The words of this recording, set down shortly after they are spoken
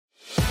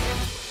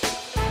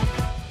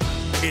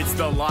It's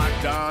the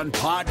Locked On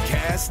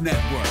Podcast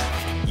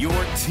Network, your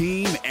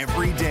team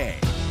every day.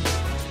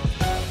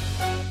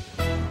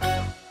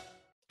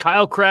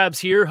 Kyle Krabs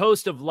here,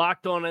 host of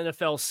Locked On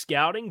NFL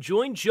Scouting.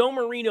 Join Joe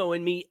Marino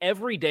and me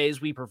every day as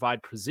we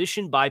provide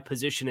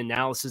position-by-position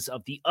analysis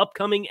of the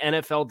upcoming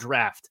NFL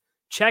Draft.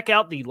 Check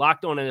out the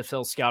Locked On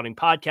NFL Scouting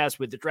podcast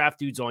with the Draft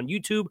Dudes on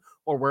YouTube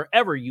or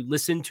wherever you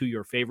listen to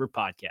your favorite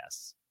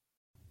podcasts.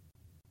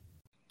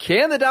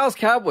 Can the Dallas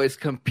Cowboys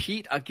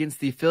compete against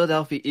the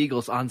Philadelphia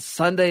Eagles on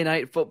Sunday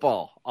Night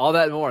Football? All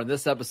that and more in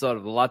this episode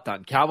of the Locked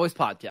On Cowboys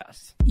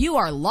podcast. You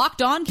are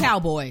Locked On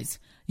Cowboys,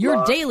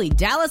 your daily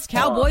Dallas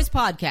Cowboys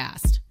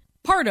podcast.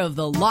 Part of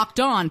the Locked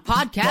On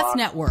Podcast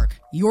Network,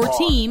 your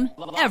team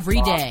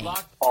every day.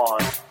 Locked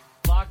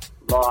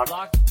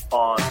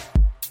on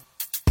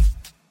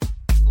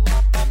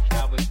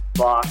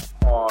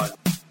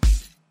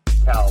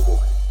Cowboys.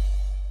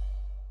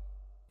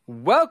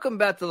 Welcome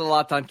back to the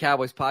Locked On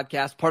Cowboys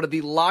podcast, part of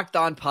the Locked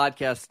On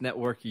Podcast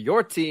Network,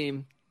 your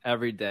team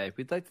every day.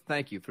 We'd like to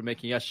thank you for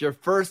making us your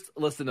first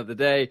listen of the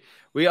day.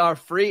 We are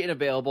free and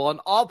available on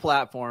all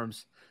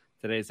platforms.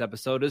 Today's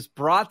episode is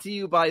brought to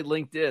you by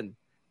LinkedIn.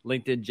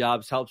 LinkedIn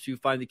Jobs helps you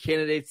find the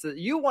candidates that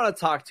you want to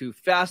talk to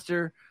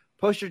faster.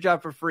 Post your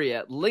job for free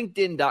at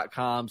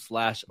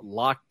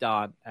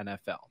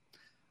linkedin.com/LockedOnNFL.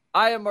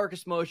 I am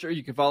Marcus Mosher.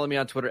 You can follow me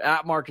on Twitter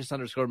at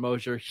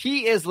Marcus_Mosher.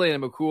 He is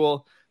Landon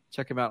McCool.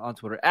 Check him out on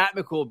Twitter at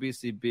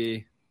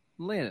McCoolBCB.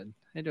 Landon,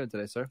 how you doing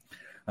today, sir?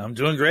 I'm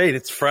doing great.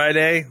 It's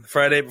Friday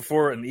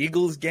before an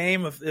Eagles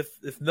game.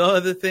 If no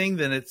other thing,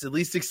 then it's at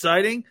least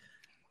exciting.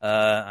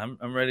 I'm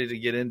ready to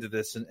get into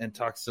this and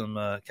talk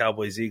some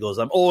Cowboys Eagles.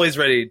 I'm always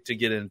ready to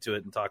get into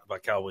it and talk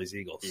about Cowboys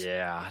Eagles.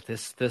 Yeah,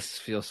 this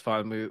feels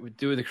fun. We were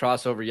doing the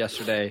crossover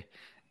yesterday,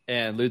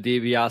 and Lou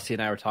DiBiase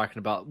and I were talking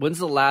about when's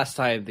the last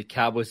time the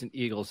Cowboys and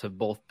Eagles have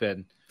both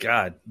been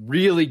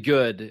really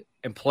good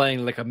and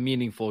playing like a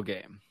meaningful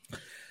game.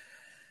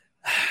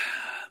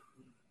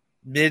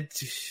 Mid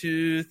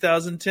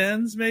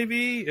 2010s,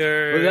 maybe,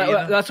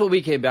 or that's what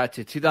we came back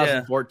to.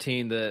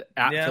 2014, the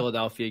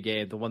Philadelphia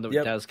game, the one that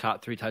Dez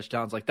caught 3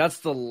 touchdowns. Like that's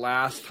the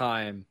last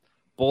time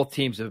both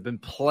teams have been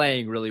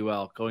playing really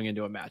well going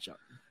into a matchup.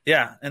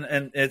 Yeah,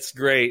 and it's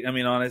great. I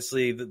mean,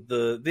 honestly,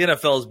 the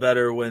NFL is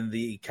better when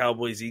the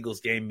Cowboys Eagles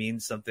game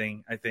means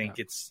something. I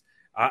think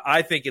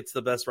I think it's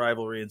the best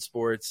rivalry in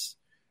sports.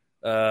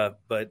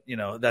 But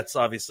that's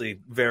obviously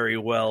very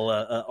well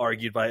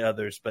argued by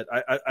others. But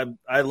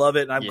I love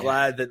it, and I'm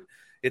glad that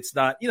it's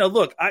not.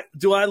 Look,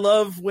 do I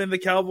love when the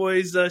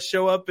Cowboys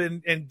show up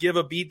and give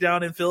a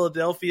beatdown in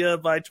Philadelphia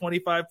by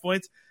 25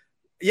 points?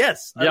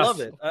 Yes, I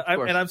love it,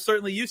 and I'm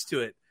certainly used to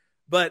it.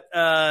 But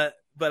I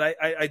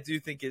do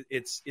think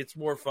it's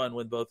more fun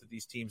when both of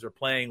these teams are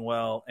playing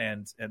well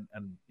and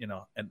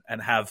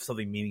have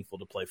something meaningful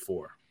to play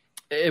for.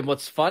 And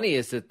what's funny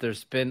is that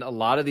there's been a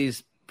lot of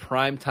these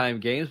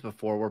primetime games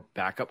before where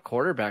backup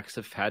quarterbacks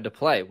have had to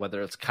play,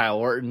 whether it's Kyle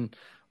Orton,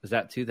 was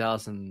that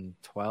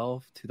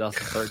 2012,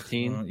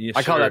 2013?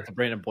 I call that the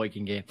Brandon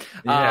Boykin game.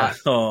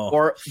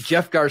 Or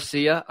Jeff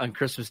Garcia on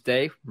Christmas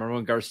Day. Remember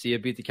when Garcia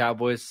beat the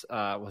Cowboys?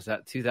 Was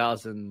that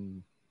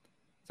 2000?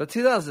 Was that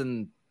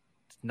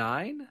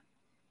 2009?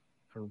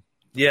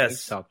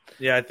 Yes.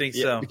 Yeah, I think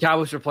so. The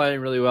Cowboys were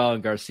playing really well,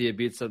 and Garcia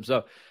beats them.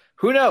 So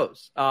who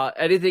knows?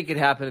 Anything could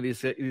happen in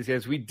these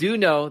games. We do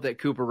know that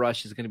Cooper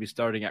Rush is going to be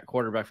starting at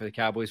quarterback for the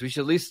Cowboys. We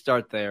should at least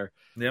start there.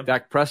 Yep.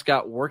 Dak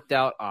Prescott worked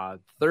out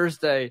on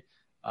Thursday.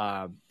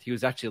 He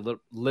was actually a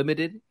little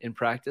limited in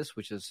practice,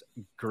 which is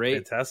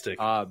great. Fantastic.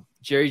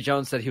 Jerry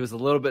Jones said he was a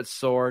little bit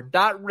sore,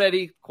 not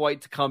ready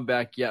quite to come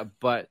back yet,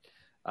 but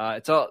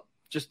it's all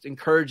just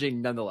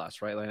encouraging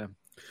nonetheless, right, Landon?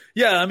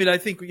 Yeah, I mean, I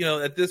think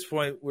at this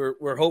point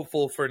we're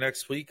hopeful for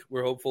next week.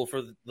 We're hopeful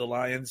for the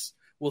Lions.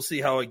 We'll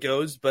see how it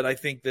goes, but I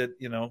think that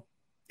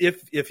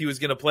if he was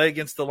going to play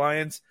against the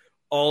Lions,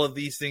 all of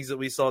these things that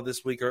we saw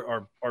this week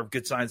are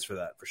good signs for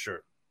that, for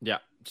sure. Yeah.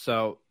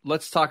 So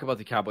let's talk about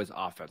the Cowboys'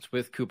 offense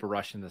with Cooper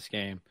Rush in this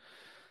game.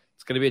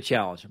 It's going to be a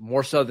challenge,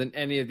 more so than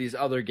any of these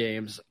other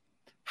games.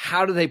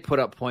 How do they put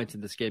up points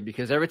in this game?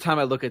 Because every time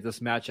I look at this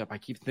matchup, I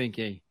keep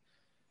thinking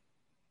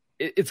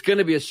it's going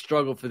to be a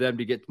struggle for them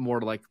to get more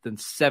than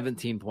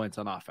 17 points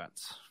on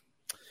offense.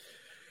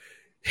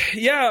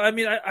 Yeah, I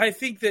mean, I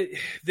think that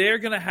they're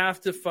going to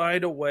have to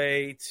find a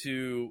way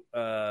to,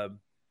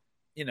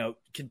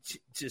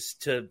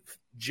 just to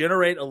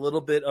generate a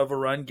little bit of a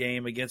run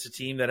game against a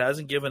team that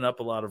hasn't given up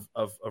a lot of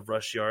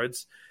rush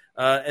yards.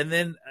 And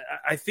then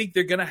I think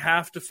they're going to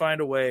have to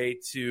find a way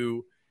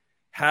to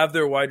have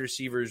their wide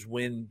receivers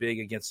win big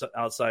against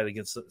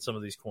some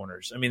of these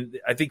corners. I mean,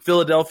 I think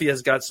Philadelphia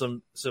has got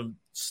some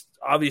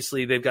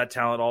obviously they've got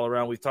talent all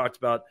around. We've talked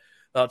about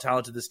how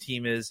talented this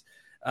team is.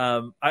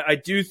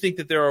 I do think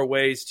that there are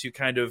ways to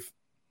kind of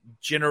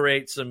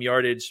generate some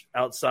yardage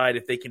outside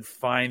if they can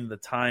find the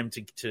time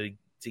to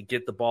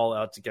get the ball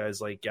out to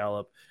guys like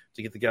Gallup,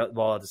 to get the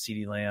ball out to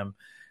CeeDee Lamb.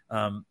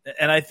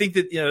 And I think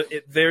that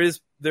there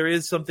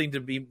is something to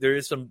be, there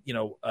is some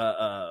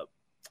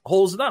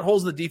holes, not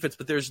holes in the defense,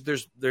 but there's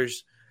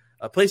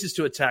places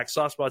to attack,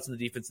 soft spots in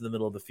the defense in the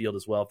middle of the field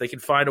as well. If they can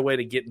find a way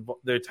to get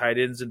their tight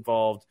ends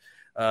involved,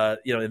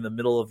 in the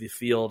middle of the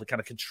field to kind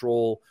of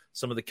control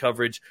some of the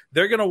coverage,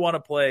 they're going to want to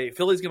play.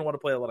 Philly's going to want to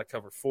play a lot of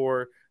cover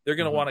 4. They're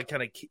going to want to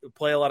kind of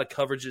play a lot of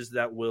coverages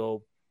that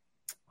will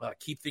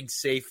keep things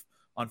safe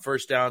on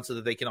first down so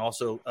that they can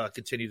also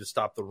continue to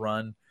stop the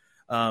run.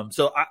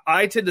 So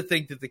I tend to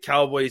think that the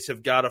Cowboys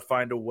have got to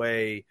find a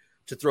way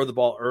to throw the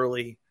ball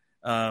early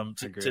in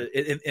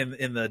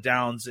the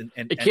downs. And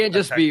it can't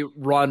just be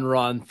run,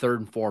 3rd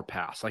and 4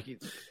 pass. Like,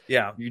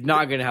 you're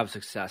not going to have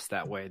success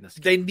that way in this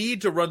game. They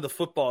need to run the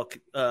football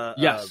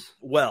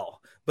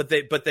well, but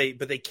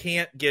they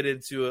can't get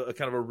into a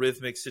kind of a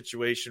rhythmic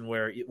situation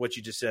where what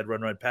you just said,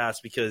 run,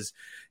 pass, because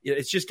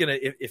it's just going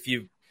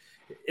to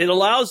it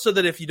allows so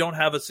that if you don't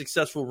have a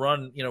successful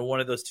run, one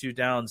of those 2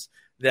 downs,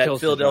 that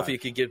Philadelphia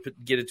could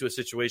get into a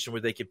situation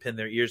where they could pin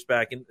their ears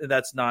back, and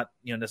that's not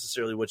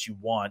necessarily what you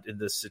want in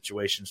this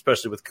situation,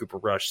 especially with Cooper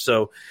Rush.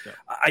 So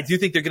I do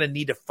think they're going to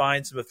need to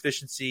find some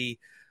efficiency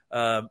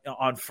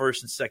on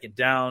first and second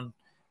down,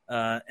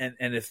 and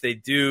if they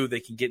do, they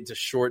can get into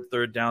short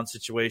third down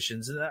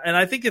situations, and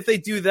I think if they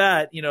do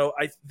that,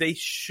 they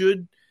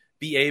should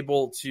be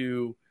able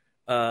to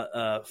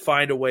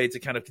find a way to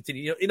kind of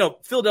continue.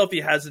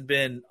 Philadelphia hasn't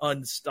been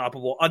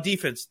unstoppable on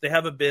defense. They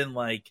haven't been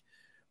like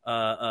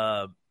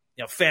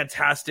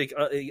fantastic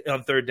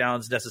on third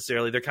downs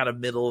necessarily. They're kind of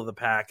middle of the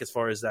pack as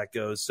far as that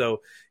goes.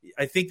 So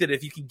I think that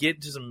if you can get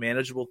into some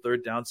manageable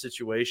third down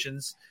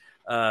situations,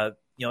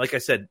 like I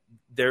said,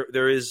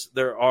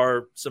 there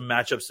are some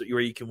matchups where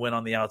you can win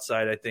on the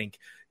outside. I think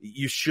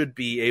you should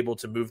be able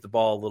to move the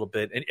ball a little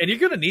bit, and you're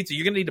going to need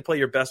to play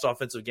your best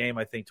offensive game,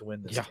 I think, to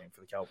win this game for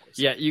the Cowboys.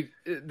 Yeah,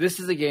 this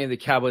is a game the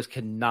Cowboys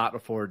cannot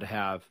afford to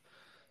have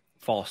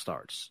false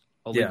starts,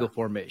 illegal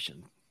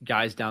formation,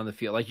 guys down the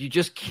field. Like, you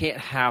just can't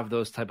have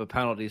those type of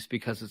penalties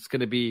because it's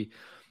going to be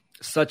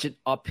such an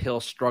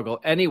uphill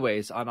struggle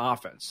anyways on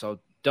offense. So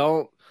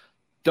don't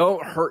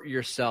hurt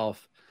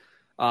yourself.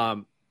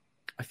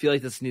 I feel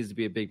like this needs to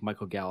be a big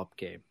Michael Gallup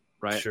game,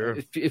 right? Sure.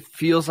 It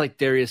feels like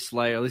Darius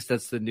Slay, or at least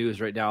that's the news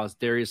right now, is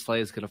Darius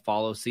Slay is going to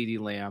follow CeeDee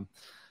Lamb.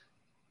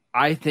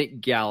 I think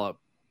Gallup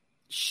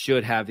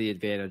should have the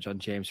advantage on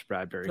James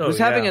Bradbury, who's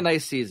having a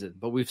nice season,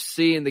 but we've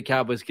seen the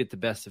Cowboys get the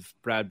best of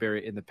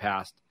Bradbury in the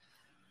past.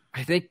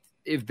 I think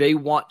if they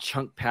want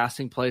chunk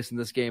passing plays in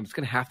this game, it's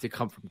going to have to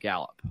come from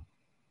Gallup.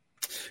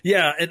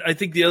 Yeah, and I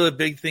think the other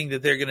big thing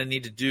that they're going to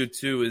need to do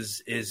too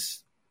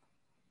is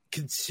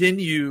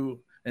continue,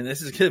 and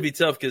this is going to be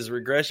tough because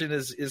regression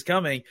is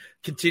coming,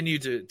 continue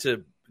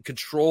to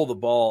control the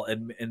ball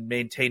and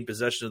maintain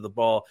possession of the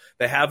ball.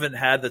 They haven't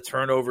had the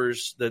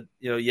turnovers that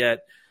yet,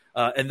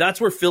 and that's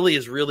where Philly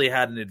has really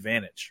had an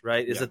advantage,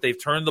 right? Is that they've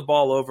turned the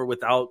ball over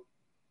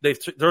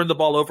turned the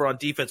ball over on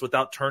defense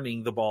without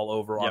turning the ball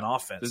over on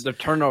offense. The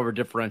turnover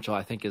differential,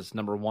 I think, is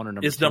number 1 or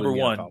number 2. It's number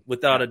 1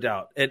 without a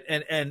doubt,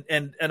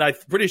 and I'm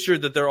pretty sure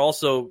that they're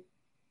also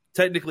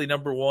technically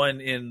number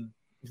 1 in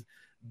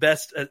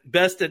best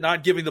at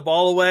not giving the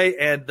ball away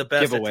and the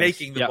best at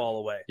taking the ball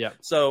away. Yep.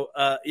 So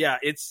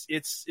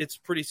it's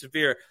pretty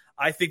severe.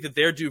 I think that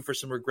they're due for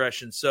some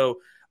regression.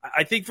 So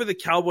I think for the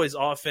Cowboys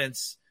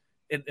offense,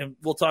 and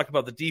we'll talk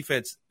about the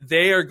defense,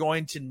 they are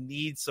going to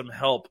need some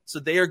help.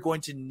 So they are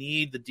going to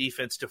need the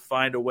defense to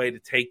find a way to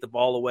take the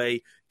ball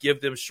away,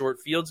 give them short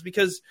fields.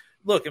 Because,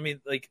 look, I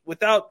mean, like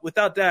without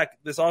Dak,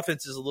 this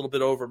offense is a little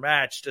bit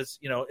overmatched, as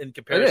in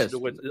comparison to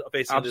what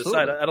facing the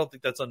side. I don't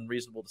think that's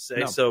unreasonable to say.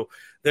 No. So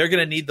they're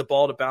going to need the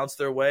ball to bounce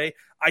their way.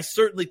 I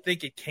certainly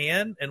think it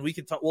can, and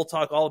we'll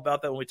talk all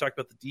about that when we talk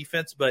about the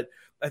defense. But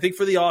I think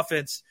for the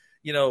offense,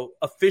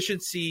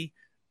 efficiency,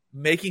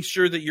 making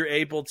sure that you're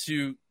able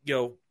to,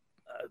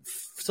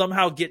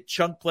 somehow get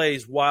chunk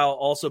plays while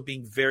also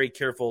being very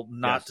careful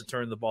not to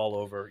turn the ball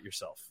over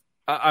yourself.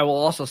 I will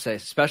also say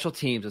special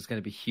teams is going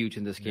to be huge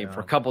in this game for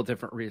a couple of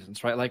different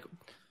reasons, right? Like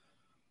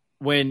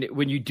when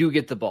you do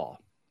get the ball,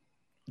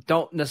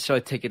 don't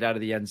necessarily take it out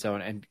of the end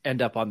zone and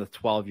end up on the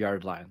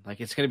 12-yard line. Like,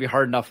 it's going to be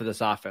hard enough for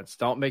this offense.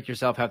 Don't make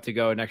yourself have to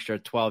go an extra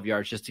 12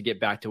 yards just to get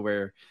back to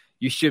where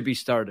you should be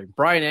starting.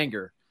 Brian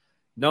Anger,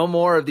 no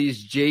more of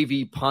these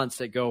JV punts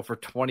that go for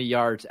 20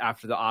 yards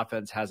after the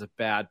offense has a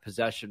bad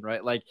possession,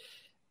 right? Like,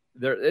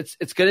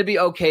 it's going to be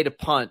okay to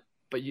punt,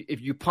 but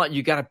if you punt,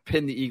 you got to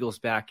pin the Eagles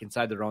back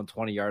inside their own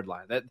 20-yard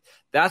line.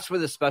 That's where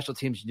the special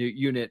teams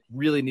unit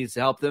really needs to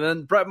help them.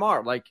 And Brett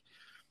Maher, like,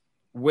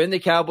 when the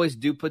Cowboys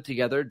do put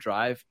together a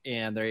drive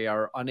and they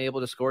are unable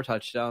to score a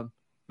touchdown,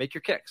 make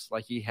your kicks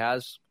like he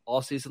has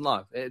all season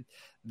long.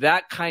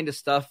 That kind of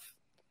stuff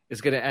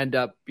is going to end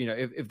up,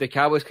 if the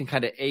Cowboys can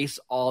kind of ace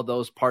all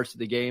those parts of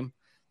the game,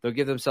 they'll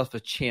give themselves a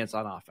chance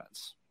on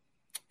offense.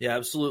 Yeah,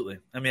 absolutely.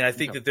 I mean, I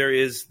think that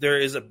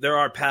there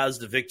are paths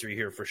to victory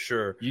here for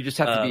sure. You just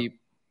have to be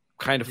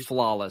kind of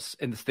flawless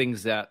in the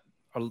things that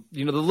are,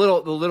 the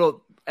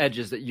little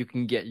edges that you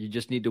can get. You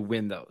just need to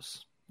win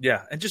those.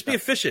 Yeah, and just be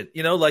efficient.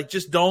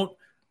 Just don't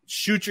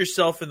shoot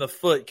yourself in the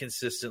foot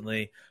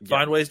consistently.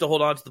 Find ways to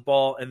hold on to the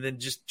ball, and then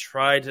just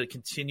try to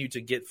continue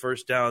to get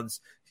first downs.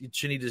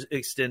 You need to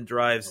extend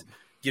drives.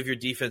 give your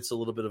defense a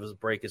little bit of a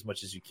break as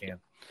much as you can.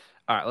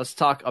 All right, let's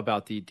talk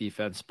about the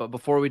defense. But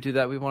before we do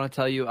that, we want to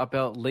tell you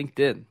about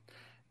LinkedIn.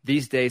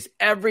 These days,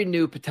 every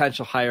new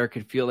potential hire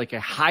can feel like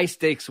a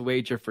high-stakes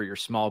wager for your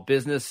small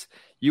business.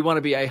 You want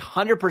to be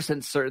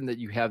 100% certain that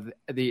you have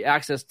the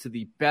access to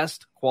the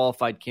best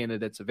qualified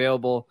candidates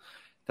available.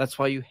 That's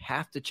why you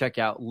have to check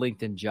out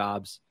LinkedIn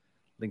Jobs.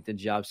 LinkedIn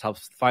Jobs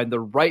helps find the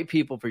right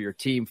people for your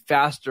team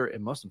faster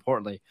and, most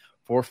importantly,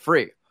 for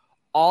free.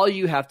 All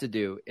you have to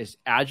do is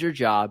add your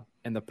job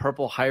and the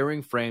purple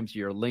hiring frame to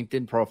your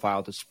LinkedIn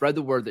profile to spread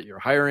the word that you're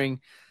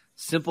hiring.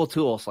 Simple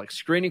tools like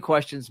screening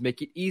questions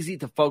make it easy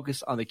to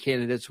focus on the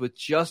candidates with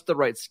just the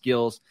right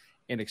skills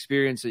and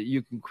experience so that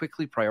you can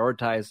quickly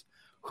prioritize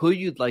who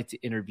you'd like to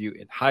interview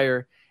and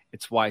hire.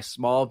 It's why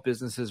small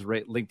businesses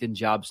rate LinkedIn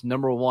Jobs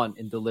 #1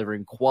 in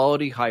delivering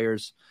quality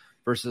hires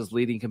versus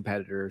leading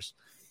competitors.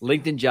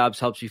 LinkedIn Jobs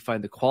helps you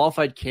find the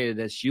qualified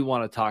candidates you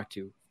want to talk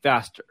to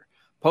faster.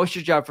 Post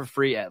your job for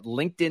free at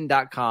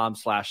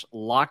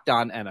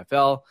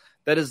linkedin.com/LockedOnNFL.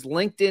 That is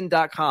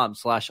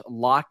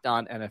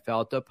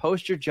linkedin.com/LockedOnNFL to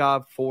post your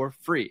job for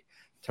free.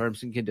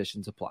 Terms and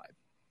conditions apply.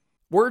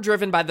 We're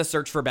driven by the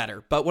search for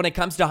better, but when it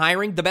comes to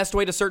hiring, the best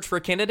way to search for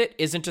a candidate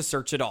isn't to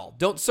search at all.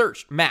 Don't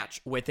search,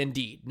 match with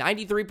Indeed.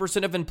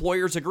 93% of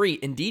employers agree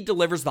Indeed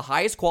delivers the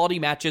highest quality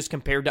matches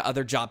compared to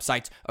other job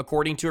sites,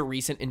 according to a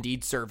recent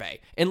Indeed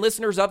survey. And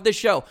listeners of this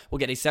show will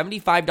get a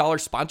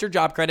 $75 sponsored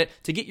job credit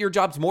to get your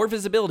jobs more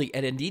visibility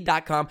at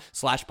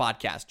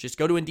Indeed.com/podcast. Just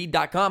go to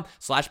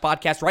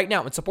Indeed.com/podcast right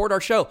now and support our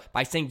show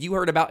by saying you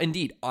heard about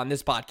Indeed on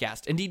this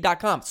podcast.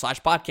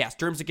 Indeed.com/podcast.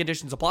 Terms and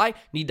conditions apply.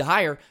 Need to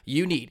hire?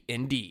 You need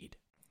Indeed.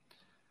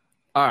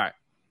 All right,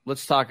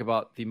 let's talk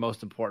about the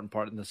most important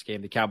part in this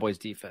game, the Cowboys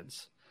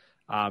defense.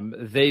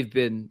 They've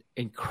been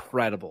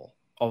incredible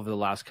over the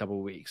last couple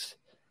of weeks.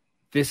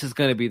 This is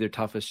going to be their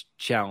toughest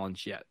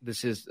challenge yet.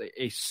 This is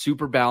a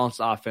super balanced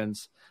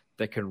offense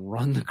that can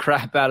run the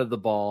crap out of the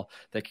ball,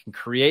 that can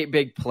create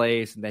big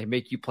plays, and they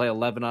make you play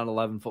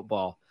 11-on-11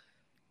 football.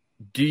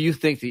 Do you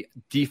think the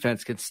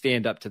defense can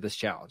stand up to this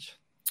challenge?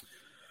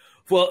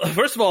 Well,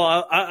 first of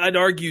all, I'd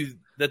argue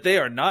that they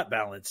are not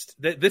balanced.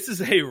 This is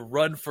a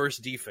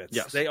run-first defense.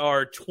 Yes. They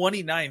are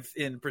 29th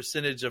in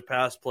percentage of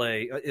pass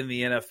play in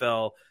the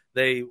NFL.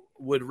 They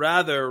would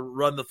rather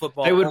run the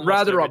football. They would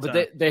rather run,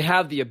 but they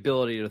have the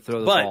ability to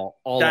throw the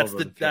ball all over the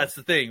field. That's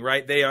the thing,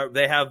 right?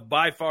 They have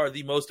by far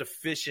the most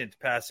efficient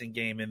passing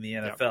game in the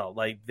NFL. Yep.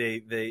 Like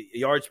the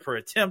yards per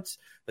attempt,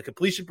 the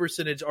completion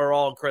percentage are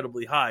all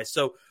incredibly high.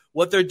 So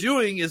what they're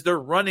doing is they're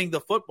running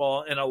the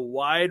football in a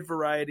wide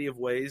variety of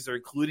ways. They're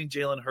including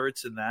Jalen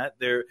Hurts in that.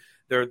 They're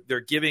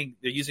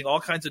using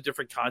all kinds of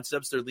different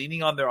concepts. They're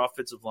leaning on their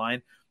offensive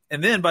line.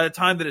 And then by the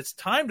time that it's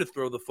time to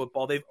throw the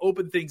football, they've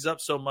opened things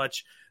up so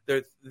much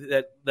that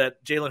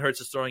Jalen Hurts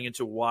is throwing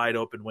into wide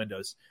open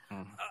windows.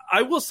 Mm-hmm.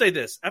 I will say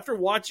this. After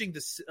watching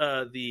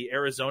the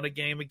Arizona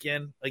game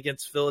again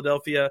against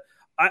Philadelphia,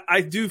 I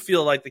do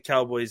feel like the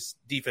Cowboys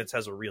defense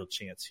has a real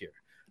chance here.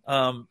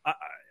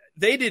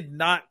 They did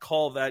not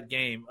call that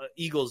game,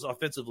 Eagles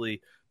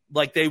offensively,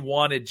 like they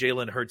wanted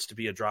Jalen Hurts to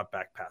be a drop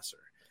back passer.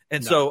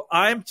 And so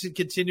I'm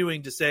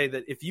continuing to say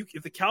that if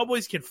the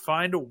Cowboys can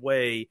find a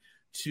way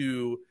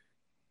to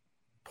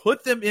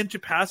put them into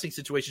passing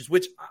situations,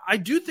 which I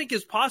do think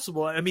is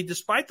possible. I mean,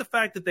 despite the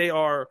fact that they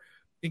are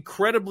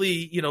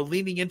incredibly,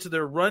 leaning into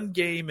their run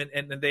game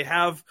and they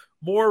have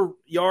more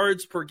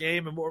yards per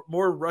game and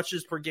more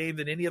rushes per game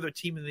than any other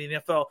team in the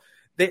NFL,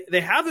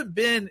 they haven't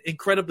been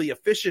incredibly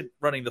efficient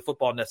running the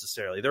football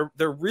necessarily.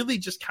 They're really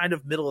just kind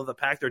of middle of the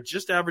pack. They're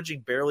just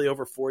averaging barely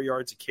over 4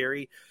 yards a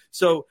carry.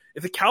 So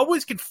if the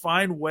Cowboys can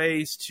find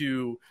ways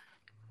to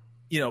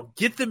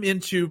get them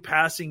into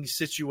passing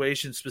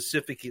situations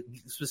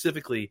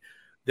specifically,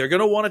 they're going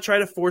to want to try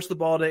to force the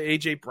ball to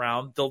A.J.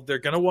 Brown. They're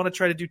going to want to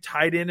try to do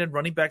tight end and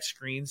running back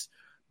screens.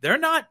 They're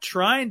not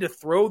trying to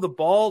throw the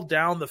ball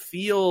down the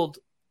field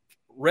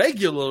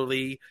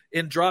regularly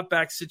in drop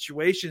back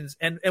situations.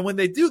 And when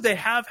they do, they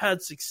have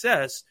had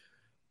success.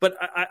 But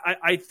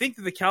I think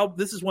that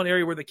this is one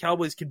area where the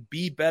Cowboys can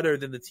be better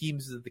than the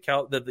teams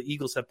that the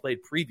Eagles have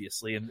played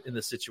previously in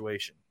this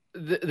situation.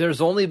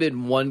 There's only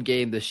been one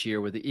game this year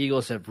where the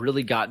Eagles have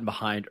really gotten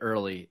behind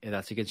early, and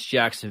that's against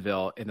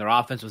Jacksonville, and their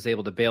offense was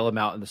able to bail them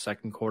out in the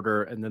second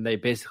quarter, and then they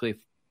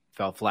basically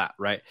fell flat,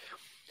 right?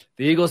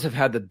 The Eagles have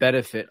had the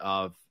benefit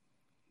of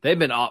they've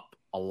been up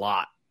a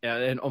lot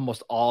in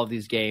almost all of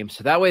these games,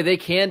 so that way they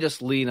can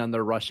just lean on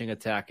their rushing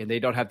attack, and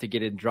they don't have to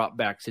get in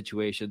drop-back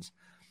situations.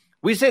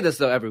 We say this,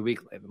 though, every week,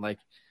 Laban. Like,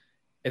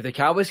 if the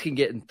Cowboys can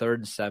get in 3rd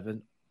and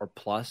 7 or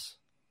plus,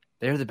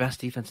 they're the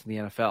best defense in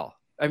the NFL.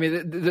 I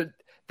mean,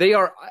 they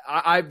are.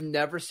 I've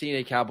never seen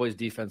a Cowboys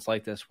defense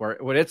like this, where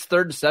when it's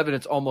 3rd and 7,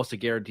 it's almost a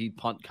guaranteed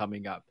punt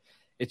coming up.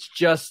 It's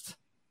just,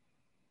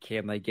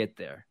 can they get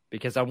there?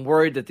 Because I'm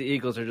worried that the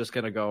Eagles are just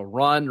going to go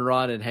run,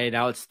 and hey,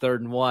 now it's 3rd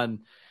and 1.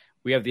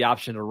 We have the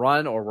option to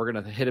run, or we're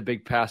going to hit a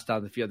big pass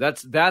down the field.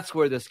 That's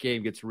where this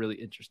game gets really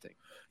interesting.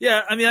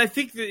 Yeah, I mean, I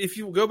think that if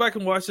you go back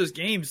and watch those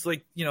games,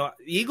 like, the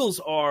Eagles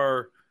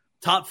are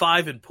top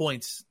 5 in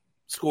points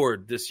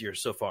scored this year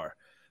so far.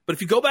 But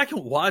if you go back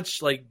and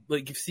watch, like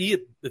you see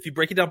it, if you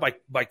break it down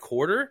by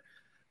quarter,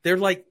 they're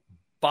like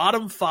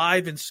bottom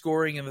 5 in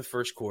scoring in the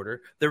first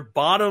quarter. They're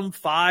bottom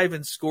 5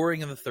 in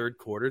scoring in the third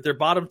quarter. They're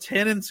bottom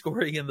 10 in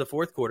scoring in the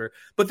fourth quarter.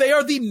 But they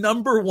are the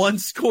number 1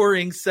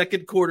 scoring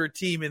second quarter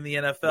team in the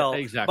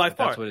NFL by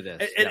far. That's what it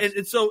is.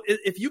 And so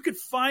if you could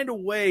find a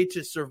way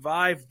to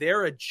survive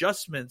their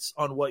adjustments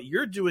on what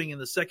you're doing in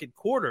the second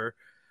quarter,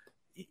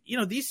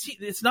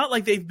 it's not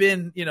like they've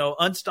been,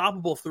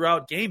 unstoppable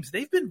throughout games.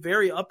 They've been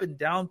very up and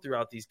down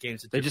throughout these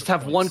games. They just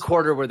have one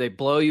quarter where they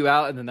blow you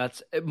out, and then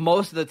that's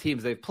most of the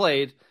teams they've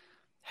played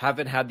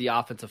haven't had the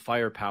offensive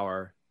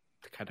firepower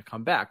to kind of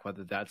come back,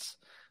 whether that's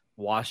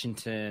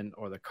Washington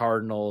or the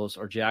Cardinals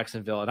or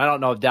Jacksonville. And I don't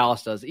know if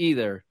Dallas does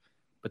either,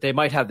 but they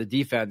might have the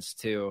defense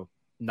to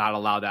not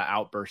allow that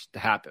outburst to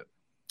happen.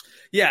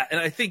 Yeah, and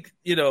I think,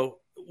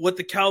 what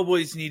the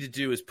Cowboys need to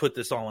do is put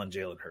this all on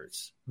Jalen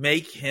Hurts.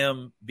 Make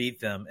him beat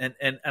them.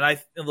 And I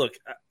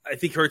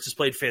think Hurts has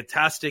played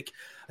fantastic.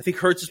 I think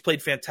Hurts has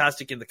played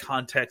fantastic in the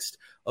context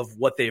of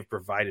what they've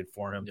provided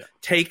for him. Yeah.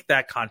 Take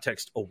that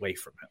context away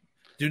from him.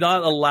 Do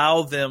not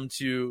allow them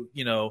to,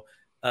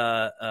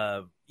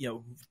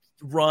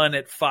 run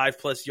at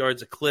 5+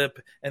 yards a clip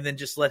and then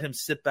just let him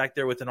sit back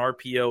there with an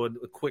RPO and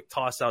a quick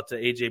toss out to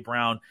AJ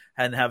Brown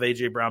and have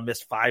AJ Brown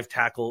miss 5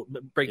 tackles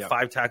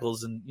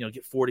and,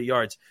 get 40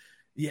 yards.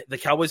 Yeah, the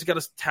Cowboys have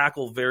got to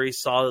tackle very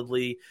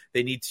solidly.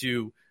 They need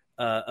to,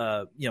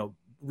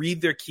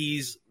 read their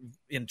keys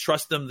and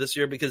trust them in this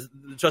game because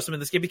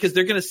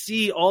they're going to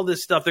see all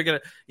this stuff. They're going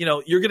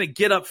to, you're going to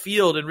get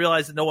upfield and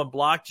realize that no one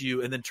blocked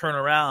you and then turn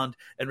around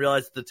and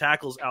realize that the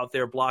tackle's out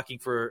there blocking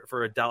for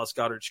a Dallas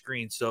Goedert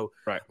screen. So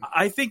right.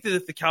 I think that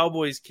if the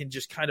Cowboys can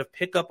just kind of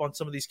pick up on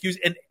some of these cues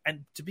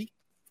and to be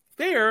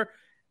fair,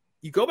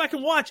 you go back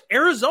and watch,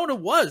 Arizona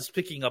was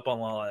picking up on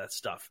all of that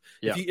stuff.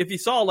 Yeah. If you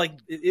saw,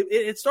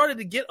 it started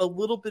to get a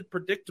little bit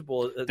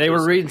predictable. They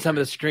were reading some of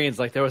the screens.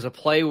 Like there was a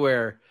play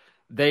where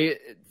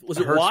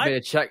Hurts made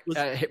a check.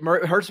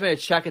 Hurts made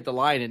a check at the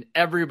line, and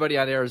everybody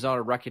on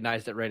Arizona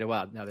recognized it right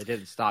away. Now they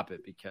didn't stop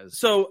it because.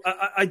 So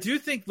I do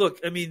think. Look,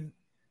 I mean,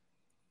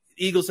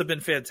 Eagles have been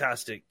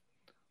fantastic.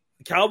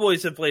 The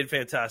Cowboys have played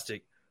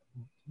fantastic.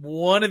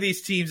 One of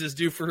these teams is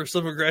due for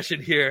some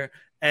regression here,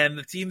 and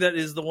the team that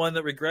is the one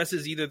that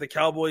regresses, either the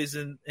Cowboys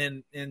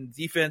in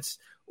defense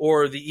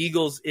or the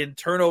Eagles in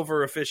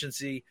turnover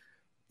efficiency.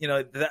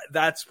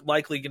 That's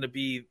likely going to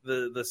be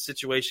the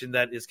situation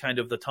that is kind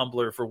of the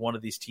tumbler for one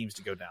of these teams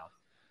to go down.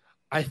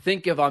 I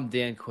think if I'm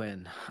Dan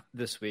Quinn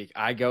this week,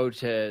 I go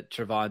to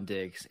Trevon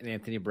Diggs and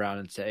Anthony Brown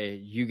and say,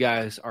 you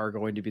guys are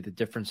going to be the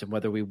difference in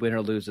whether we win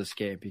or lose this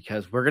game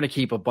because we're going to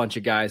keep a bunch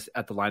of guys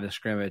at the line of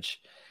scrimmage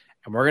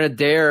and we're going to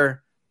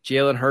dare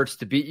Jalen Hurts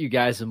to beat you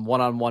guys in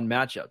one-on-one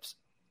matchups.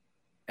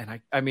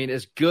 And I mean,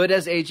 as good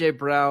as AJ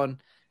Brown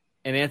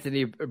and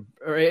Devontae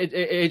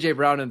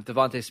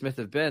Smith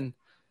have been,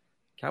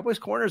 Cowboys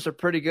corners are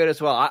pretty good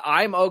as well.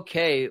 I'm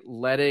okay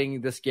letting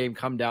this game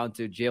come down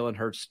to Jalen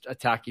Hurts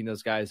attacking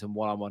those guys in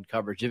one-on-one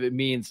coverage. If it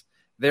means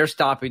they're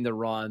stopping the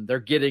run, they're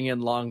getting in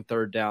long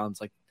third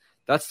downs,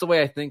 that's the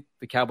way I think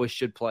the Cowboys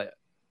should play it.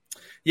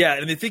 Yeah,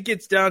 and I think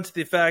it's down to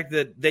the fact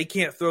that they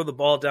can't throw the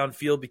ball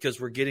downfield because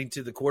we're getting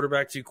to the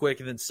quarterback too quick,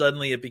 and then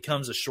suddenly it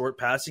becomes a short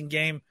passing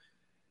game.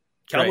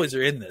 Cowboys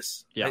are in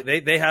this. Yeah.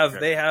 They have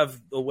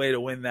a way to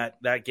win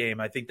that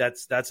game. I think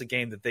that's a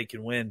game that they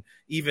can win,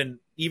 even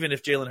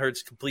if Jalen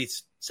Hurts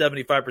completes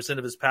 75%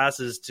 of his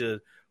passes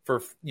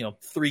for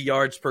 3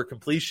 yards per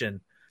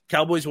completion.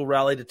 Cowboys will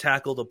rally to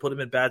tackle. They'll put him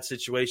in bad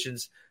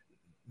situations.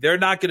 They're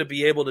not going to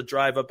be able to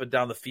drive up and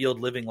down the field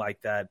living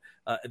like that.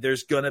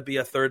 There's going to be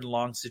a third and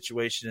long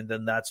situation, and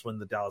then that's when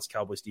the Dallas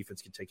Cowboys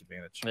defense can take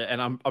advantage.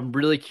 And I'm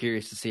really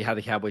curious to see how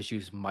the Cowboys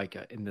use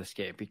Micah in this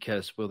game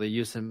because will they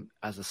use him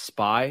as a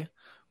spy?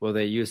 Will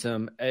they use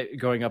him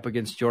going up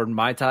against Jordan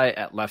Maitai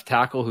at left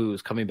tackle,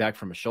 who's coming back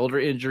from a shoulder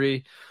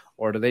injury,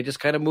 or do they just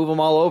kind of move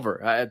him all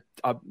over?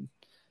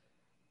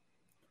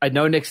 I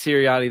know Nick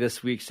Sirianni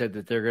this week said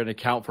that they're going to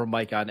count for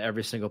Micah on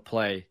every single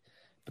play,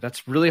 but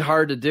that's really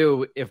hard to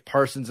do if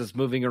Parsons is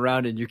moving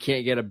around and you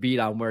can't get a beat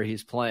on where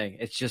he's playing.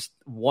 It's just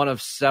one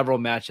of several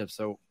matchups,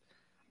 so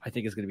I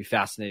think it's going to be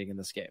fascinating in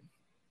this game.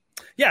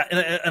 Yeah,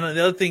 and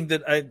the other thing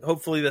that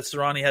hopefully that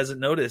Sirianni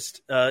hasn't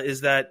noticed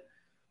is that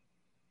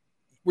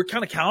we're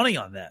kind of counting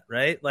on that,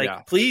 right?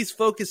 Please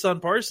focus on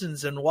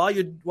Parsons, and while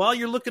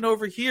you're looking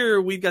over here,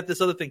 we've got this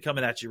other thing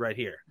coming at you right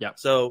here. Yeah.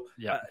 So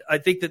I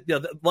think that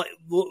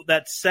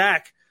that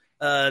sack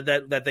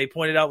that they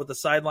pointed out with the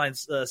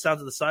sidelines sounds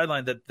of the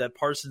sideline that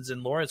Parsons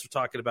and Lawrence were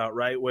talking about,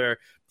 right, where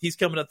he's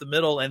coming up the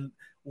middle, and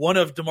one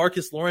of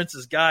DeMarcus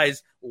Lawrence's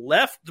guys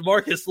left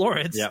DeMarcus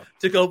Lawrence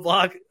to go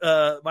block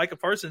Micah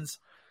Parsons.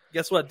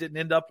 Guess what? Didn't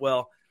end up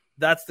well.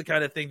 That's the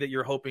kind of thing that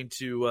you're hoping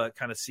to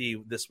kind of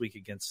see this week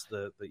against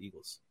the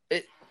Eagles.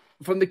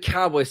 From the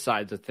Cowboys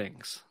side of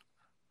things,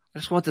 I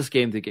just want this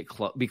game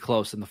to be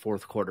close in the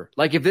fourth quarter.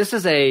 If this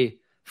is a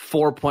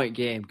 4-point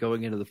game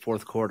going into the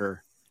fourth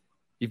quarter,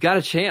 you've got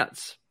a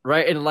chance,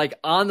 right? And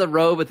on the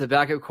road with the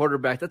backup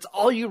quarterback, that's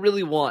all you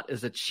really want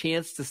is a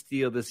chance to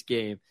steal this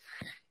game.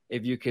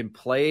 if you can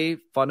play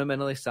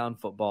fundamentally sound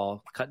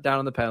football, cut down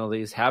on the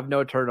penalties, have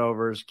no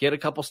turnovers, get a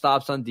couple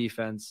stops on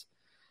defense,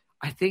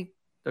 I think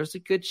there's a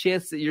good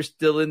chance that you're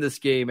still in this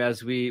game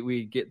as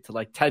we get to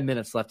like 10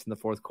 minutes left in the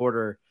fourth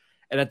quarter.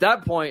 And at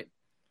that point,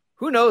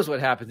 who knows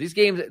what happens? These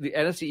games, the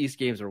NFC East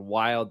games are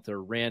wild.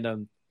 They're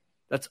random.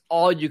 That's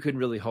all you can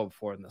really hope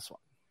for in this one.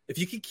 If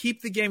you can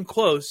keep the game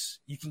close,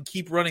 you can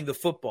keep running the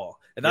football.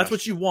 And that's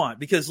what you want.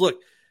 Because, look,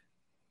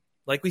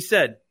 like we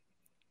said,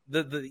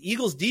 the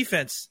Eagles'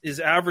 defense is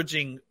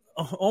averaging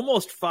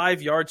almost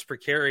 5 yards per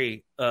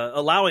carry,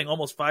 allowing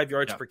almost 5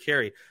 yards per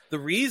carry. The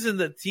reason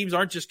that teams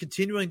aren't just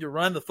continuing to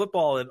run the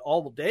football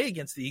all day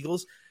against the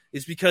Eagles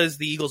is because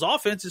the Eagles'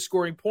 offense is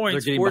scoring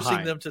points,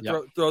 forcing them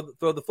to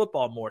throw the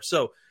football more.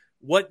 So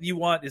what you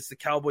want is the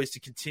Cowboys to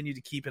continue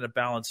to keep in a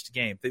balanced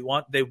game. They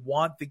want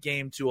the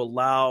game to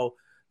allow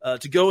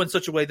to go in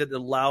such a way that it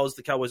allows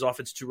the Cowboys'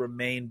 offense to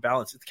remain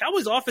balanced. If the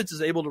Cowboys' offense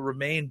is able to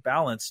remain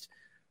balanced,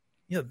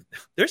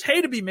 there's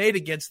hay to be made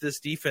against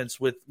this defense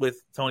with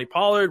Tony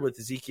Pollard, with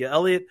Ezekiel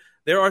Elliott.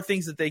 There are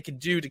things that they can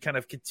do to kind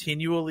of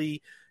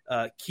continually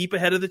keep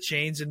ahead of the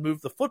chains and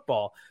move the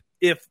football.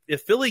 If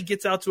Philly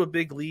gets out to a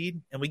big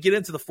lead and we get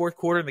into the fourth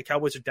quarter and the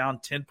Cowboys are down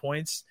 10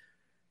 points,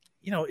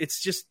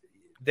 it's just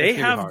they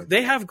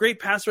have great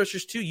pass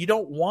rushers too. You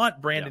don't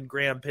want Brandon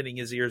Graham pinning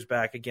his ears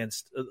back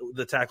against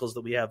the tackles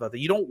that we have out there.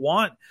 You don't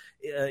want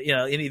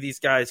any of these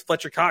guys,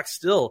 Fletcher Cox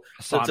still,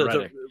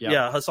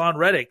 Hassan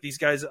Reddick, these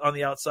guys on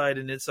the outside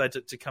and inside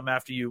to come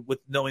after you with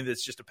knowing that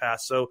it's just a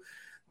pass. So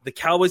the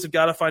Cowboys have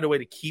got to find a way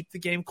to keep the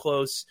game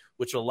close,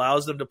 which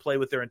allows them to play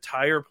with their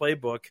entire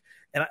playbook.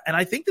 And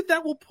I think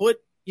that will put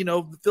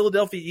the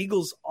Philadelphia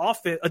Eagles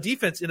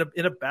defense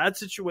in a bad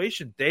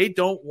situation. They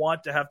don't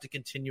want to have to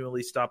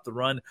continually stop the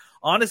run.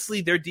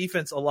 Honestly, their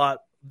defense a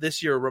lot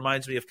this year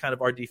reminds me of kind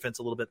of our defense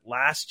a little bit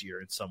last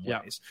year in some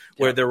ways,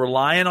 where they're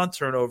relying on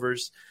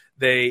turnovers.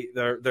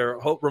 They're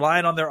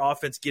relying on their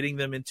offense, getting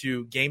them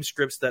into game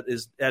scripts that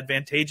is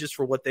advantageous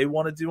for what they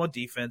want to do on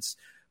defense.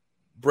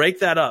 Break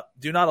that up.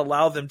 Do not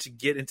allow them to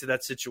get into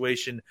that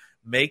situation,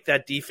 make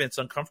that defense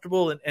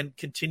uncomfortable, and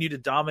continue to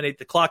dominate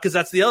the clock. Because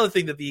that's the other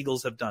thing that the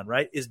Eagles have done,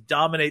 right, is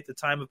dominate the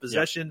time of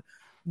possession. Yeah.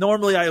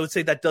 Normally, I would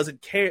say that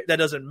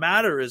doesn't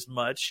matter as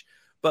much.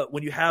 But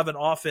when you have an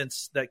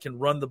offense that can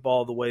run the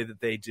ball the way that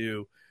they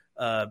do,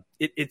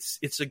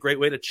 it's a great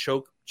way to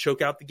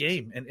choke out the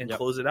game and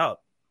close it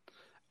out.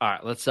 All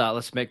right,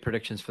 let's make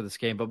predictions for this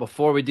game. But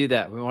before we do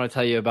that, we want to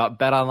tell you about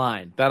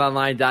BetOnline.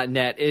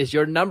 BetOnline.net is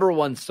your number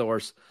one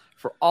source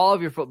for all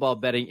of your football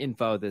betting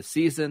info this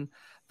season.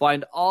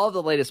 Find all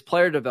the latest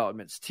player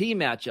developments,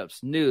 team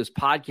matchups, news,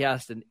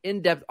 podcasts, and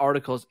in-depth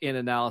articles and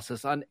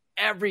analysis on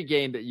every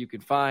game that you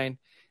can find.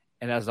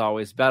 And as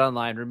always,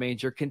 BetOnline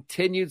remains your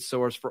continued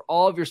source for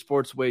all of your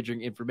sports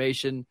wagering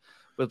information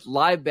with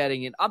live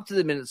betting and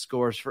up-to-the-minute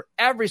scores for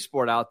every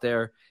sport out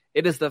there.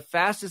 It is the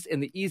fastest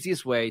and the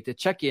easiest way to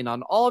check in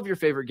on all of your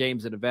favorite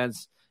games and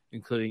events,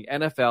 including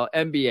NFL,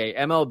 NBA,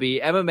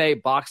 MLB,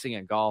 MMA, boxing,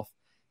 and golf.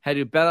 Head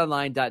to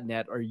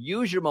betonline.net or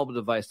use your mobile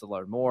device to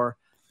learn more.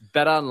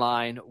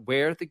 BetOnline,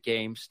 where the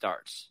game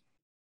starts.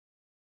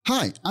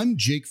 Hi, I'm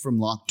Jake from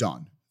Locked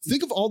On.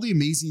 Think of all the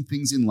amazing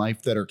things in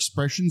life that are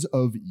expressions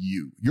of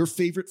you, your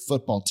favorite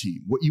football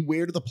team, what you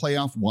wear to the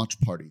playoff watch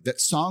party,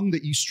 that song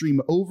that you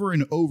stream over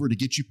and over to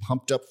get you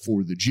pumped up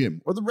for the gym,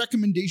 or the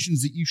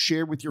recommendations that you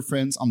share with your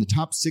friends on the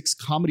top 6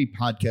 comedy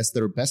podcasts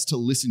that are best to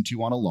listen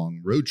to on a long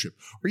road trip,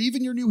 or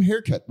even your new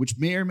haircut, which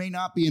may or may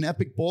not be an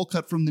epic bowl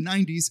cut from the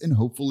 90s and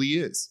hopefully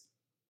is.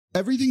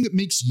 Everything that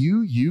makes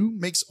you, you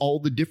makes all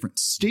the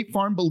difference. State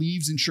Farm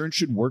believes insurance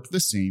should work the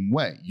same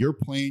way. Your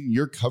plan,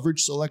 your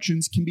coverage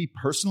selections can be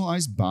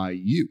personalized by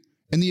you.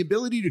 And the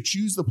ability to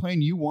choose the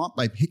plan you want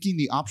by picking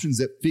the options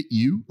that fit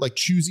you, like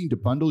choosing to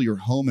bundle your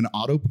home and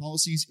auto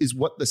policies, is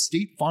what the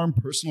State Farm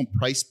Personal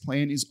Price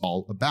Plan is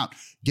all about.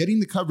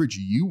 Getting the coverage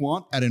you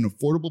want at an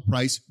affordable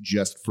price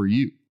just for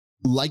you.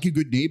 Like a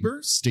good neighbor,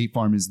 State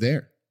Farm is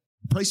there.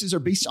 Prices are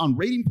based on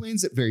rating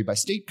plans that vary by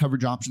state.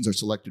 Coverage options are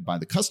selected by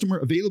the customer.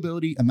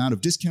 Availability, amount of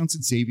discounts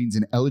and savings,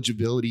 and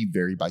eligibility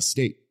vary by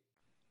state.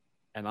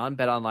 And on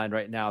BetOnline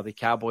right now, the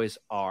Cowboys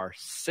are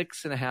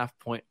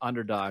 6.5-point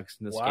underdogs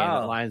in this game.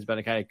 The line's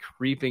been kind of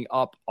creeping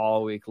up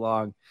all week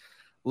long.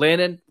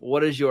 Landon,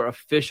 what is your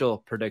official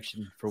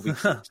prediction for week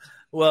 6?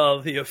 Well,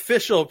 the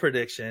official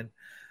prediction,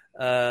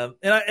 and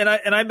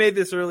I made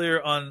this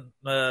earlier on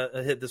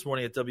a hit this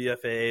morning at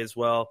WFAA as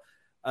well.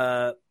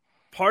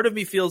 Part of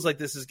me feels like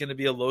this is going to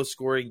be a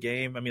low-scoring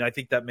game. I mean, I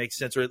think that makes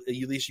sense, or at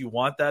least you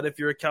want that if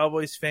you're a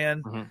Cowboys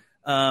fan.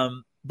 Mm-hmm.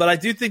 But I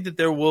do think that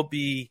it will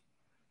be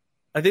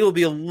a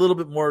little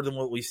bit more than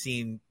what we've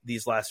seen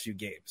these last few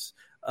games.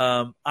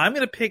 I'm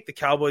going to pick the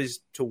Cowboys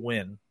to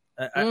win.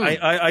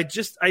 I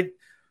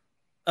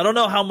don't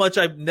know how much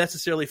I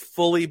necessarily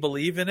fully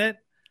believe in it,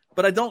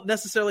 but I don't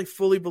necessarily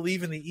fully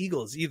believe in the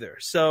Eagles either.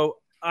 So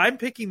I'm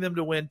picking them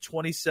to win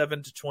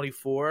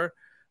 27-24.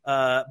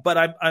 But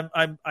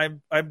I'm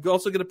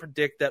also going to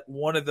predict that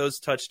one of those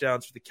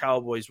touchdowns for the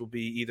Cowboys will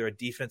be either a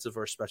defensive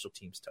or a special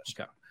teams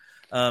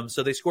touchdown.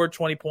 So they scored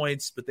 20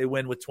 points, but they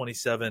win with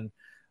 27.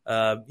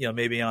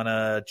 maybe on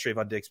a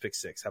Trayvon Diggs pick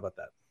 6. How about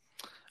that?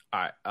 All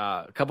right.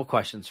 A couple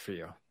questions for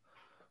you.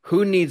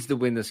 Who needs to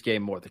win this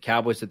game more, the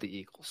Cowboys or the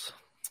Eagles?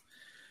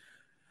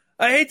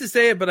 I hate to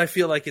say it, but I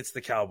feel like it's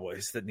the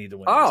Cowboys that need to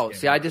win this game.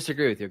 See, I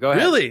disagree with you. Go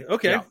ahead. Really?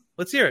 Okay. Yeah.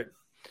 Let's hear it.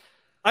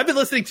 I've been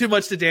listening too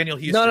much to Daniel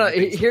Houston. No.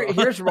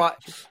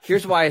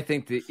 Here's why I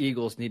think the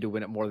Eagles need to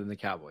win it more than the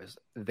Cowboys.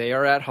 They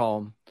are at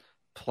home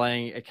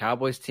playing a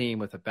Cowboys team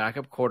with a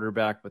backup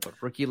quarterback, with a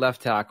rookie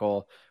left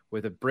tackle,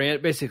 with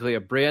basically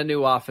a brand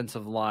new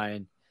offensive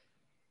line.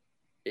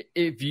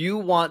 If you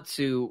want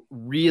to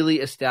really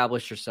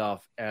establish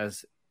yourself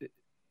as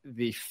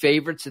the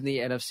favorites in the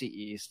NFC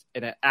East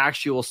and an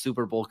actual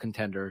Super Bowl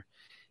contender,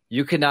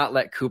 you cannot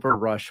let Cooper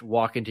Rush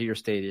walk into your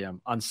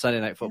stadium on Sunday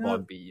Night Football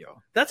and beat you.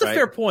 That's a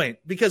fair point,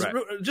 because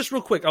just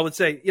real quick, I would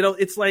say,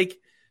 it's like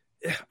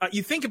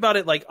you think about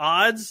it like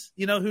odds,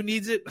 who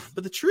needs it.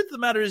 But the truth of the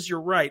matter is,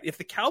 you're right. If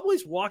the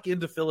Cowboys walk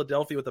into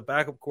Philadelphia with a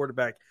backup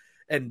quarterback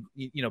and,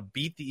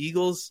 beat the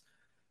Eagles,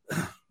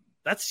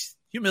 that's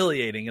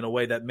humiliating in a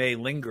way that may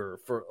linger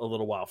for a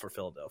little while for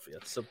Philadelphia.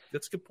 So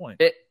that's a good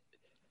point.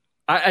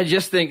 I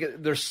just think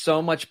there's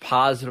so much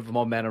positive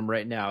momentum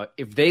right now.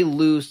 If they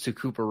lose to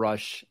Cooper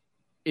Rush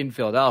in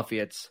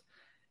Philadelphia, it's,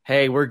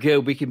 hey, we're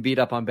good. We can beat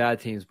up on bad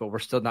teams, but we're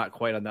still not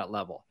quite on that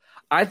level.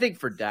 I think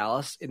for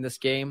Dallas in this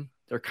game,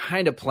 they're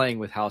kind of playing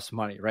with house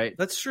money, right?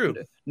 That's true.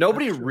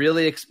 Nobody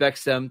really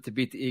expects them to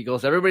beat the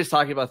Eagles. Everybody's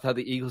talking about how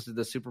the Eagles are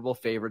the Super Bowl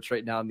favorites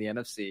right now in the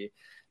NFC.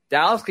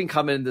 Dallas can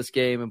come in this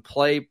game and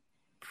play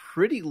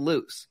pretty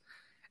loose.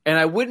 And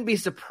I wouldn't be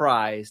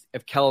surprised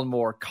if Kellen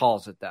Moore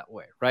calls it that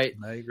way, right?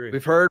 I agree.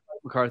 We've heard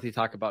McCarthy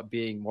talk about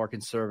being more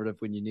conservative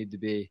when you need to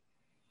be.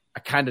 I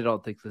kind of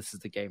don't think this is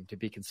the game to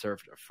be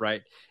conservative,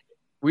 right?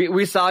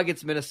 We saw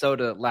against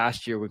Minnesota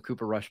last year when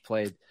Cooper Rush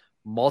played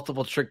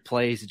multiple trick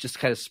plays. It just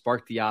kind of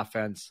sparked the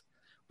offense.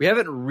 We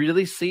haven't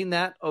really seen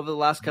that over the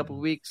last couple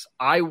of weeks.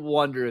 I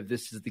wonder if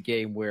this is the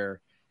game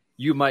where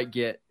you might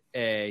get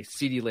a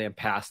CeeDee Lamb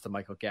pass to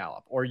Michael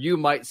Gallup, or you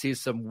might see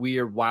some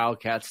weird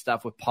Wildcat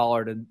stuff with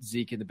Pollard and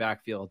Zeke in the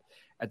backfield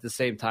at the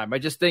same time. I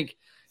just think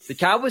the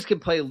Cowboys can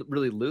play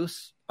really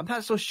loose. I'm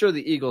not so sure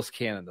the Eagles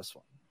can in this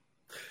one.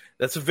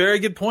 That's a very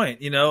good point.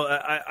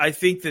 I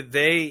think that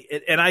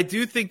and I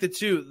do think that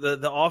too,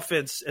 the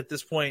offense at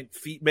this point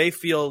may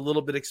feel a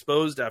little bit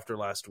exposed after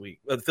last week,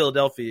 the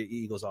Philadelphia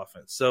Eagles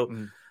offense.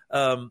 So,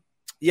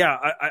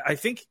 I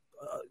think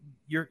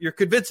you're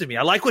convincing me.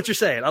 I like what you're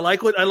saying. I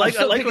like where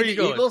you're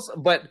going. Eagles,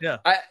 but yeah.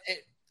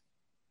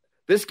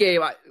 This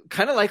game,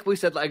 kind of like we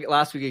said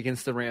last week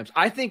against the Rams,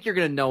 I think you're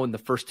going to know in the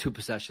first 2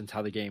 possessions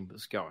how the game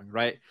was going,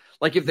 right?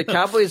 Like if the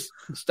Cowboys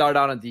start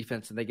out on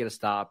defense and they get a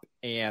stop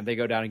and they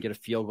go down and get a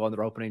field goal on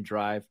their opening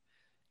drive,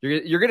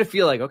 you're going to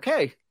feel like,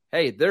 okay,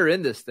 hey, they're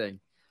in this thing.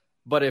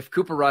 But if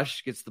Cooper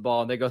Rush gets the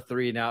ball and they go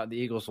 3 and out and the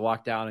Eagles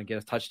walk down and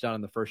get a touchdown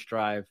in the first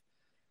drive,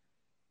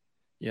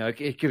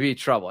 it could be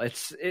trouble.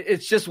 It's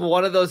just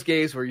one of those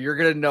games where you're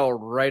going to know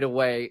right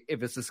away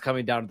if it's just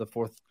coming down to the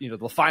fourth,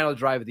 the final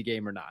drive of the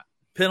game or not.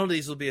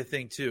 Penalties will be a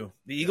thing too.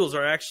 The Eagles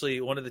are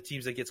actually one of the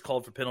teams that gets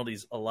called for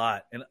penalties a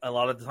lot. And a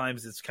lot of the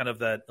times it's kind of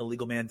that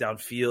illegal man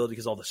downfield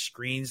because all the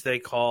screens they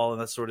call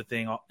and that sort of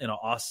thing,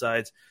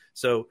 offsides.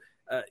 So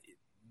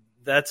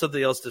that's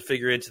something else to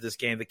figure into this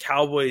game. The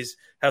Cowboys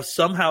have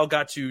somehow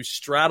got to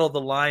straddle the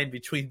line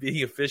between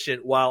being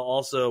efficient while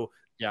also,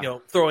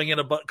 throwing in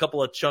a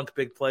couple of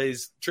big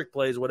plays, trick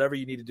plays, whatever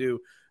you need to do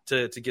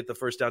to get the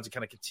first down to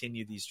kind of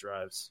continue these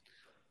drives.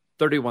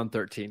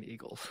 31-13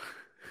 Eagles.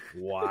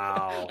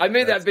 Wow. I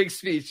made that big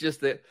speech just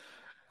to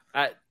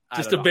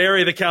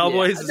bury the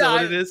Cowboys. Is that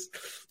what it is?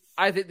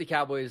 I think the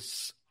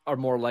Cowboys are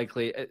more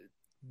likely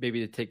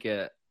maybe to take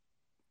a,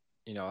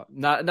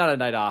 not a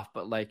night off,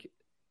 but like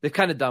they've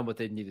kind of done what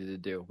they needed to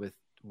do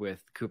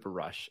with Cooper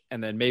Rush.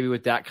 And then maybe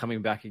with that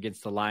coming back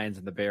against the Lions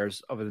and the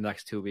Bears over the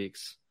next 2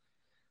 weeks,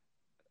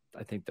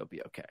 I think they'll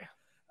be okay.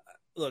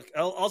 Look,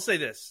 I'll say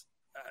this.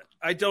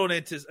 I don't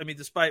anticipate. I mean,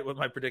 despite what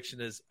my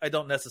prediction is, I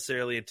don't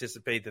necessarily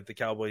anticipate that the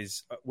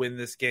Cowboys win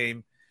this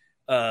game.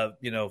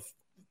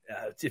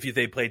 If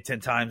they played 10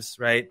 times,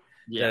 right?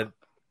 Yeah.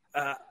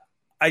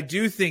 I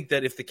do think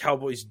that if the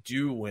Cowboys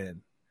do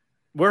win,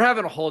 we're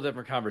having a whole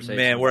different conversation.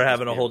 Man, we're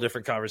having a whole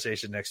different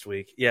conversation next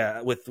week.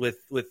 Yeah, with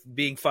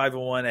being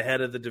 5-1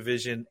 ahead of the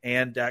division,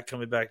 and Dak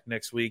coming back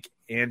next week,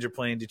 and you're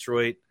playing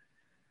Detroit.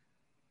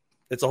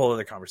 It's a whole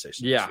other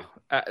conversation. Yeah.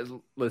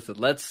 Listen,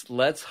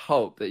 let's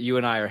hope that you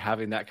and I are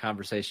having that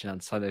conversation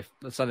on Sunday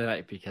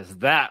night, because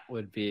that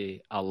would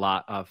be a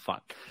lot of fun.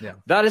 Yeah.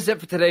 That is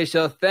it for today's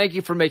show. Thank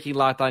you for making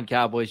Locked On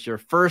Cowboys your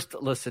first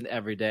listen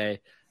every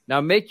day.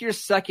 Now make your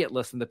second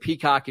listen the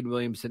Peacock and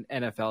Williamson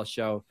NFL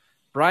show.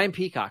 Brian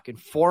Peacock and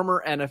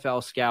former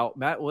NFL scout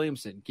Matt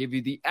Williamson give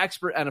you the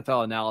expert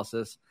NFL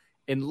analysis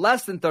in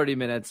less than 30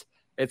 minutes.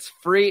 It's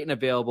free and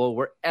available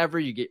wherever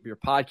you get your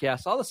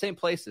podcasts, all the same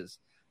places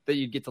that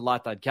you get the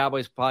Locked On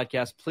Cowboys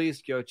podcast.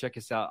 Please go check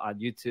us out on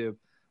YouTube.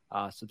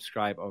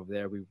 Subscribe over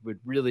there. We would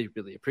really,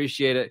 really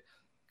appreciate it.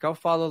 Go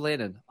follow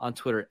Landon on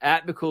Twitter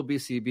at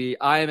McCoolBCB.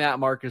 I am at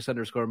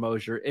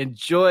Marcus_Mosier.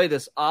 Enjoy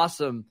this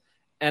awesome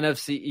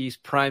NFC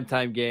East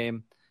primetime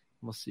game.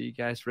 We'll see you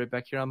guys right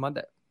back here on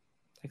Monday.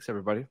 Thanks,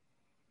 everybody.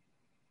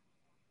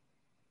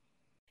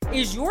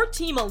 Is your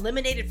team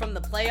eliminated from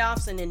the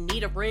playoffs and in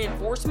need of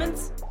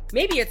reinforcements?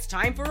 Maybe it's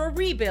time for a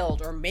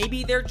rebuild, or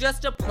maybe they're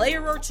just a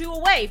player or two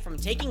away from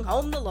taking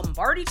home the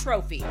Lombardi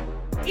Trophy.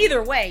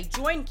 Either way,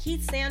 join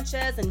Keith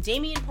Sanchez and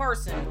Damian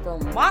Parson for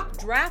Mock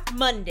Draft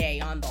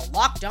Monday on the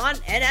Locked On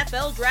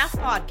NFL Draft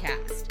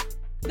Podcast.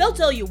 They'll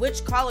tell you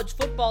which college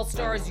football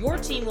stars your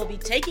team will be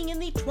taking in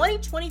the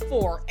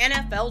 2024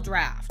 NFL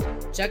Draft.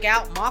 Check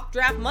out Mock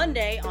Draft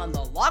Monday on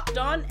the Locked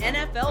On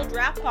NFL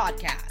Draft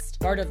Podcast,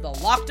 part of the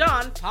Locked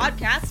On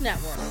Podcast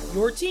Network,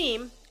 your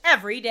team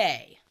every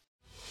day.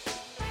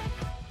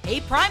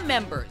 Hey, Prime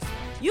members,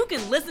 you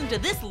can listen to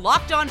this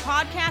Locked On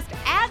podcast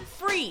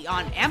ad-free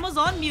on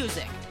Amazon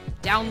Music.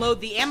 Download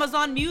the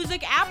Amazon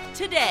Music app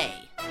today.